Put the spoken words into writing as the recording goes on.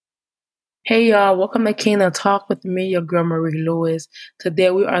Hey y'all, welcome to Kingdom Talk with me, your girl Marie Lewis.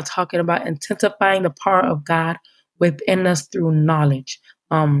 Today we are talking about intensifying the power of God within us through knowledge.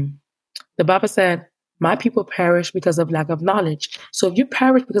 Um, the Bible said, "My people perish because of lack of knowledge." So if you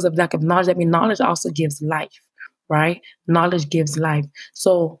perish because of lack of knowledge, that means knowledge also gives life, right? Knowledge gives life.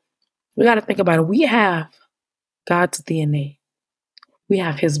 So we got to think about it. We have God's DNA. We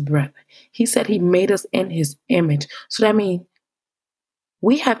have His breath. He said He made us in His image. So that means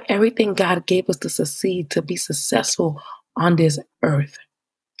we have everything God gave us to succeed, to be successful on this earth.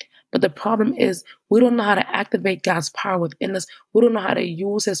 But the problem is we don't know how to activate God's power within us. We don't know how to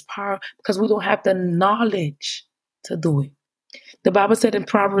use His power because we don't have the knowledge to do it. The Bible said in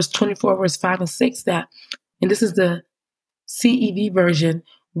Proverbs 24, verse 5 and 6 that, and this is the CEV version,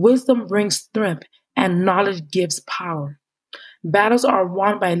 wisdom brings strength and knowledge gives power. Battles are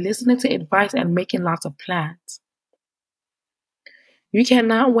won by listening to advice and making lots of plans. You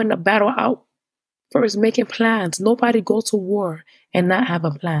cannot win a battle out first making plans. Nobody goes to war and not have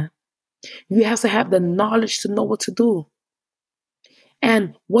a plan. You have to have the knowledge to know what to do.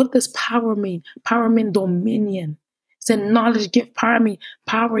 And what does power mean? Power means dominion. So knowledge give power.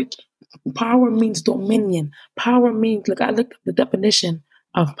 Power means dominion. Power means, look, I looked up the definition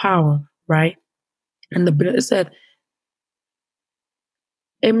of power, right? And it said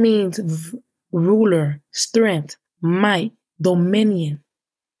it means ruler, strength, might, dominion.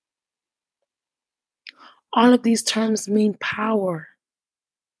 All of these terms mean power.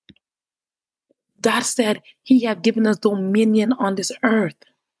 God said He have given us dominion on this earth.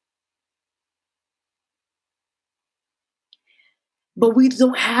 But we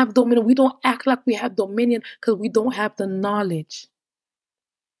don't have dominion. We don't act like we have dominion because we don't have the knowledge.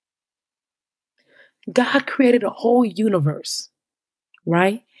 God created a whole universe,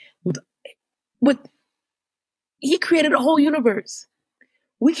 right? With, with He created a whole universe.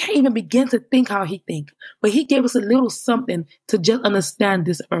 We can't even begin to think how He thinks, but He gave us a little something to just understand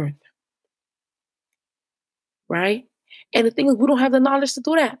this earth, right? And the thing is, we don't have the knowledge to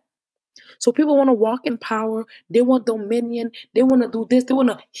do that. So people want to walk in power. They want dominion. They want to do this. They want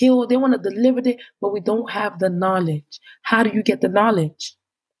to heal. They want to deliver it, but we don't have the knowledge. How do you get the knowledge?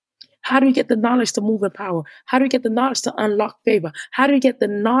 How do you get the knowledge to move in power? How do you get the knowledge to unlock favor? How do you get the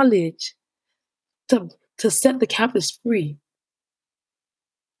knowledge to, to set the captives free?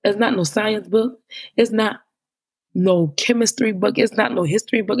 It's not no science book. It's not no chemistry book. It's not no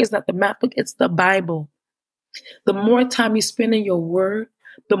history book. It's not the math book. It's the Bible. The more time you spend in your word,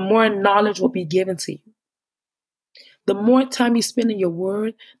 the more knowledge will be given to you. The more time you spend in your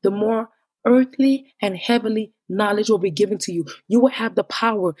word, the more earthly and heavenly knowledge will be given to you. You will have the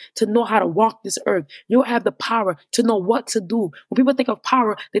power to know how to walk this earth. You will have the power to know what to do. When people think of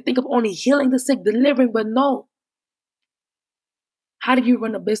power, they think of only healing the sick, delivering, but no. How do you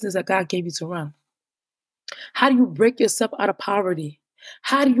run a business that God gave you to run? How do you break yourself out of poverty?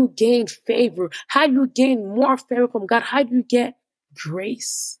 How do you gain favor? How do you gain more favor from God? How do you get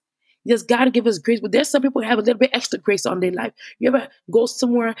grace? Because God to give us grace, but there's some people who have a little bit extra grace on their life. You ever go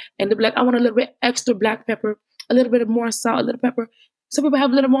somewhere and they're like, I want a little bit extra black pepper, a little bit more salt, a little pepper. Some people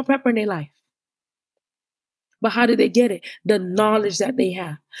have a little more pepper in their life. But how did they get it? The knowledge that they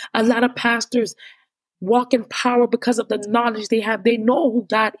have. A lot of pastors walk in power because of the knowledge they have. They know who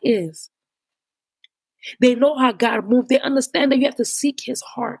God is. They know how God moves. They understand that you have to seek His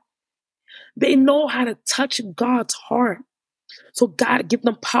heart. They know how to touch God's heart. So God give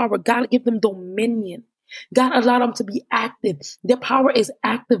them power. God give them dominion. God allow them to be active. Their power is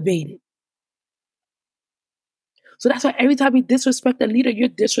activated. So that's why every time you disrespect a leader, you're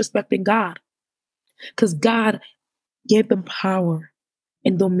disrespecting God. Because God gave them power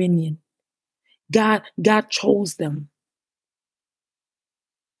and dominion. God chose them.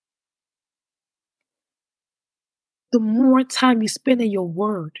 The more time you spend in your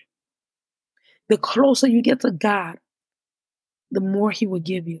word, the closer you get to God, the more He will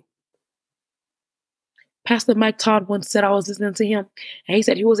give you. Pastor Mike Todd once said, I was listening to him, and he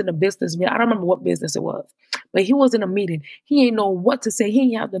said he was in a business meeting. I don't remember what business it was, but he was in a meeting. He ain't know what to say. He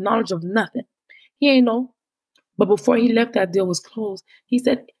ain't have the knowledge of nothing. He ain't know. But before he left, that deal was closed. He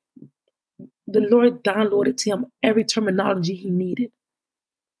said the Lord downloaded to him every terminology he needed.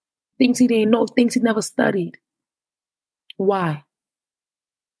 Things he didn't know, things he never studied. Why?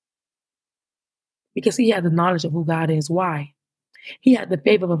 Because he had the knowledge of who God is. Why? He had the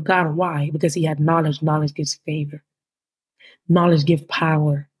favor of God. Why? Because he had knowledge. Knowledge gives favor. Knowledge gives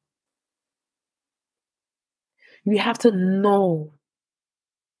power. You have to know.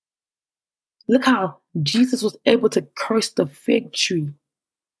 Look how Jesus was able to curse the fig tree.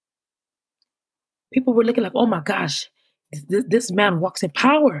 People were looking like, oh my gosh, this man walks in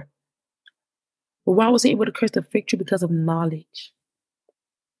power. But why was he able to curse the fig tree? Because of knowledge.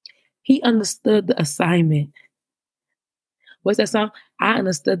 He understood the assignment. What's that song? I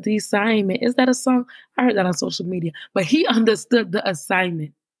understood the assignment. Is that a song? I heard that on social media. But he understood the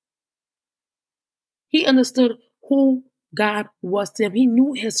assignment. He understood who God was to him. He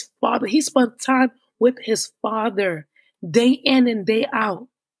knew his father. He spent time with his father day in and day out.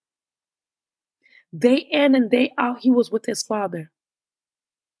 Day in and day out, he was with his father.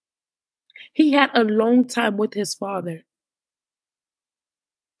 He had a long time with his father.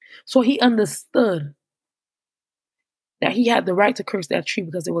 So he understood that he had the right to curse that tree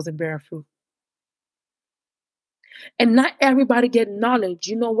because it wasn't bearing fruit. And not everybody get knowledge.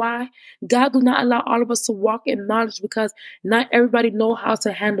 You know why? God do not allow all of us to walk in knowledge because not everybody know how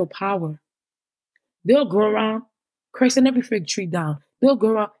to handle power. They'll go around cursing every fig tree down. They'll go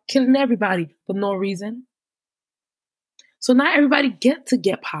around killing everybody for no reason. So not everybody get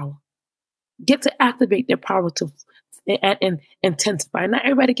power, get to activate their power to and intensify. Not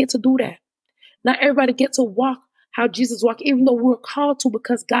everybody get to do that. Not everybody get to walk how Jesus walked, even though we're called to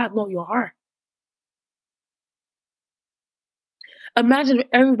because God knows your heart. Imagine if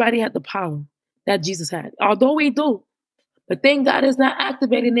everybody had the power that Jesus had. Although we do, but thank God it's not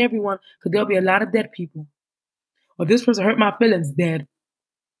activating everyone because there'll be a lot of dead people. Or this person hurt my feelings, dead.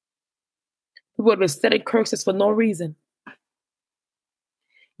 People have been setting curses for no reason.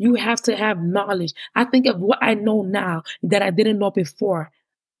 You have to have knowledge. I think of what I know now that I didn't know before.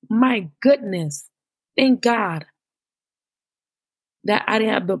 My goodness. Thank God that I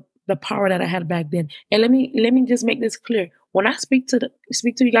didn't have the power that I had back then. And let me just make this clear. When I speak to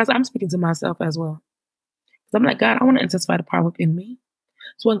you guys, I'm speaking to myself as well. I'm like, God, I want to intensify the power within me.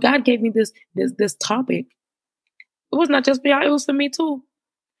 So when God gave me this topic, it was not just for y'all, it was for me too.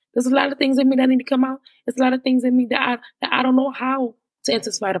 There's a lot of things in me that need to come out. There's a lot of things in me that I don't know how to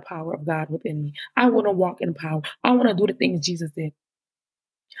intensify the power of God within me. I want to walk in power. I want to do the things Jesus did.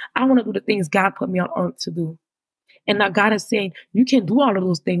 I want to do the things God put me on earth to do. And now God is saying, you can do all of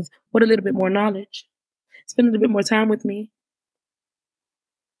those things with a little bit more knowledge. Spend a little bit more time with me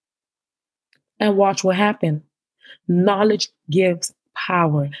and watch what happens. Knowledge gives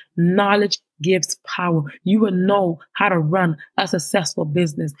power. Knowledge gives power. You will know how to run a successful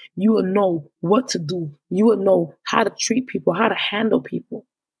business. You will know what to do. You will know how to treat people, how to handle people.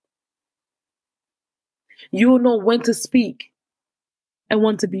 You will know when to speak and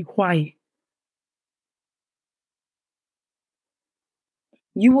when to be quiet.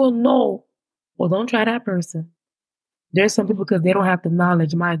 You will know, well, don't try that person. There's some people because they don't have the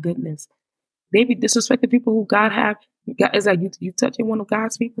knowledge. My goodness. They be disrespecting people who God have. God, is like you touching one of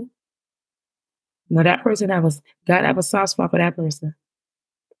God's people? No, that person God have a soft spot for that person.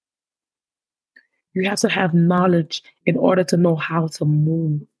 You have to have knowledge in order to know how to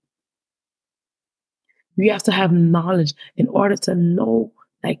move. You have to have knowledge in order to know,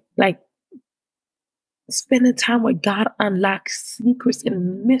 like spending time with God unlocks secrets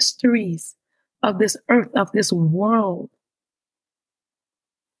and mysteries of this earth, of this world.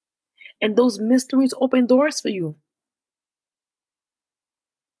 And those mysteries open doors for you.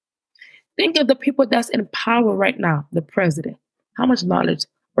 Think of the people that's in power right now, the president. How much knowledge,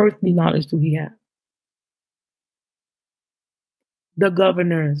 earthly knowledge, do he have? The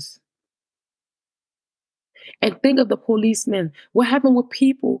governors. And think of the policemen. What happened with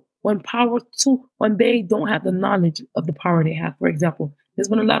people when they don't have the knowledge of the power they have? For example, there's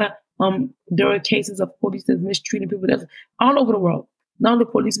been a lot of there are cases of police that's mistreating people that's all over the world. Not only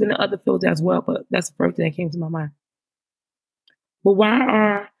policemen in other fields as well, but that's the first thing that came to my mind. But why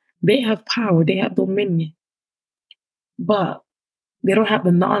are they have power, they have dominion, but they don't have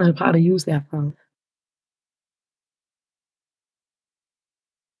the knowledge of how to use that power?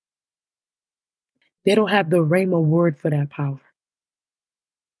 They don't have the rhema word for that power.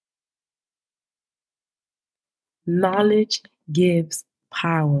 Knowledge gives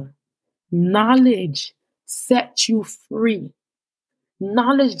power. Knowledge sets you free.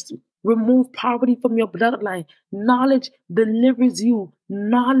 Knowledge removes poverty from your bloodline. Knowledge delivers you.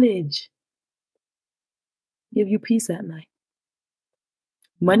 Knowledge give you peace at night.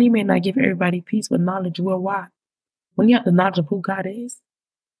 Money may not give everybody peace, but knowledge will. Why? When you have the knowledge of who God is,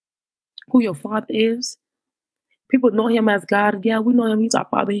 who your Father is, people know Him as God. Yeah, we know Him. He's our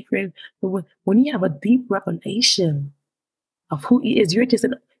Father. He created. But when you have a deep revelation of who He is,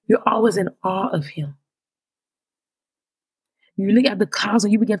 you're always in awe of Him. You look at the clouds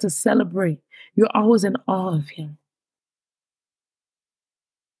and you begin to celebrate. You're always in awe of Him.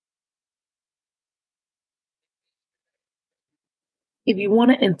 If you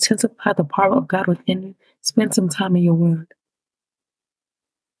want to intensify the power of God within you, spend some time in your word.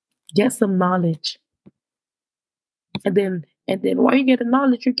 Get some knowledge. And then while you get the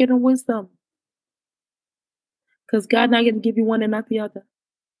knowledge, you're getting wisdom. Because God not going to give you one and not the other.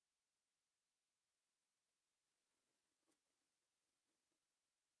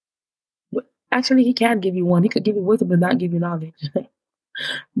 But actually, He can give you one. He could give you wisdom but not give you knowledge.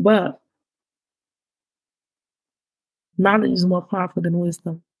 But knowledge is more powerful than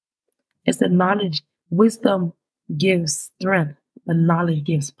wisdom. It's the knowledge. Wisdom gives strength, but knowledge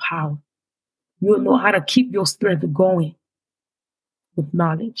gives power. You'll know how to keep your strength going with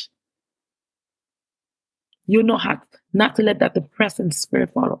knowledge. You'll know how not to let that depressing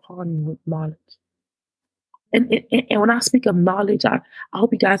spirit fall upon you with knowledge. And when I speak of knowledge, I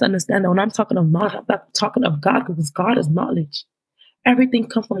hope you guys understand that when I'm talking of knowledge, I'm not talking of God because God is knowledge. Everything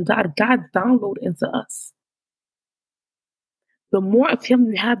comes from God. God download into us. The more of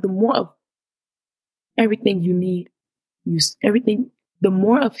Him you have, the more of everything you need. Everything. The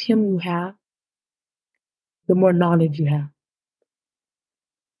more of Him you have, the more knowledge you have.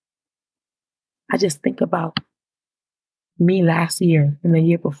 I just think about me last year and the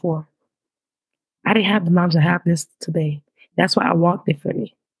year before. I didn't have the knowledge I have this today. That's why I walk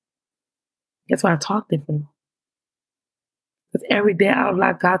differently. That's why I talk differently. Because every day I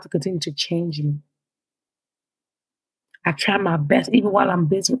allow God to continue to change me. I try my best, even while I'm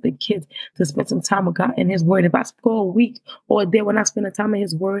busy with the kids, to spend some time with God and His Word. If I go a week or a day when I spend the time in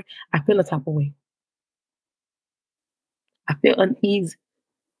His Word, I feel a type of way. I feel uneasy.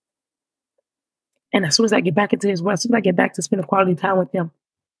 And as soon as I get back into His Word, as soon as I get back to spending quality time with Him,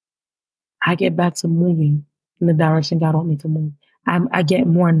 I get back to moving in the direction God wants me to move. I get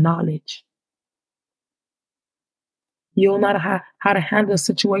more knowledge. You don't know how to handle a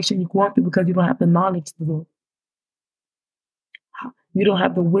situation you're going through because you don't have the knowledge to do it. You don't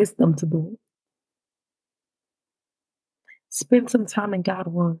have the wisdom to do it. Spend some time in God's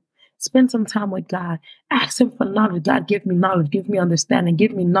word. Spend some time with God. Ask Him for knowledge. God, give me knowledge. Give me understanding.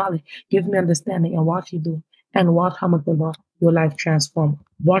 Give me knowledge. Give me understanding. And watch you do it. And watch how much your life transforms.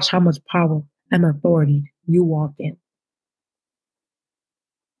 Watch how much power and authority you walk in.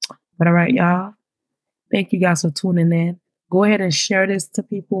 But all right, y'all. Thank you guys for tuning in. Go ahead and share this to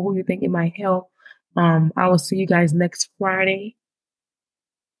people who you think it might help. I will see you guys next Friday.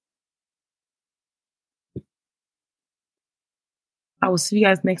 I will see you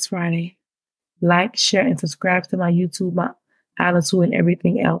guys next Friday. Like, share, and subscribe to my YouTube, my attitude, and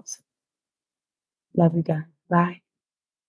everything else. Love you guys. Bye.